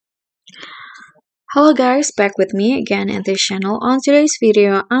Hello guys, back with me again in this channel. On today's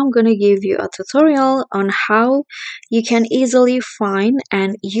video, I'm gonna give you a tutorial on how you can easily find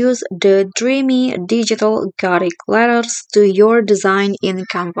and use the Dreamy Digital Gothic Letters to your design in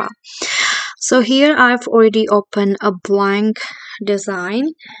Canva. So here I've already opened a blank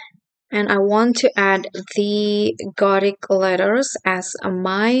design and I want to add the Gothic letters as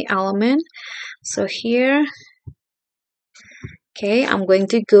my element. So here, okay, I'm going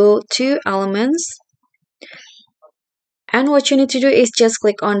to go to elements. And what you need to do is just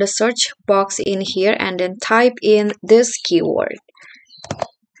click on the search box in here and then type in this keyword,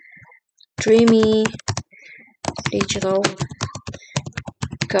 Dreamy Digital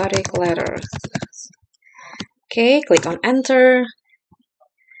Gothic Letters. Okay, click on enter.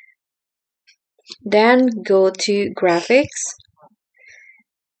 Then go to graphics.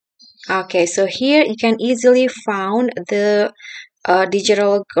 Okay, so here you can easily find the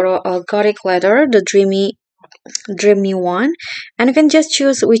digital Gothic letter, the dreamy one, and you can just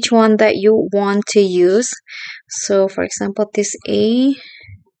choose which one that you want to use. So for example, this A,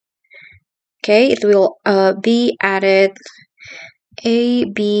 okay, it will be added A,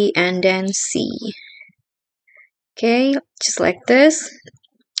 B, and then C. Okay, just like this.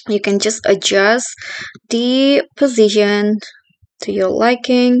 You can just adjust the position to your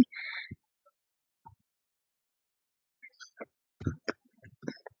liking.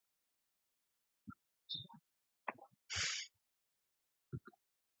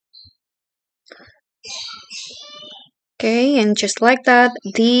 Okay, and just like that,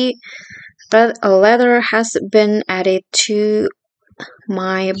 the letter has been added to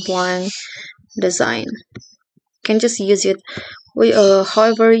my blank design. You can just use it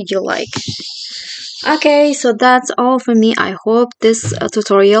however you like. Okay, so that's all for me. I hope this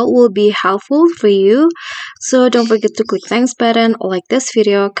tutorial will be helpful for you. So don't forget to click thanks button, like this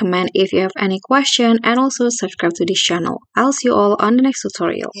video, comment if you have any question, and also subscribe to this channel. I'll see you all on the next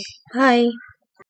tutorial. Bye!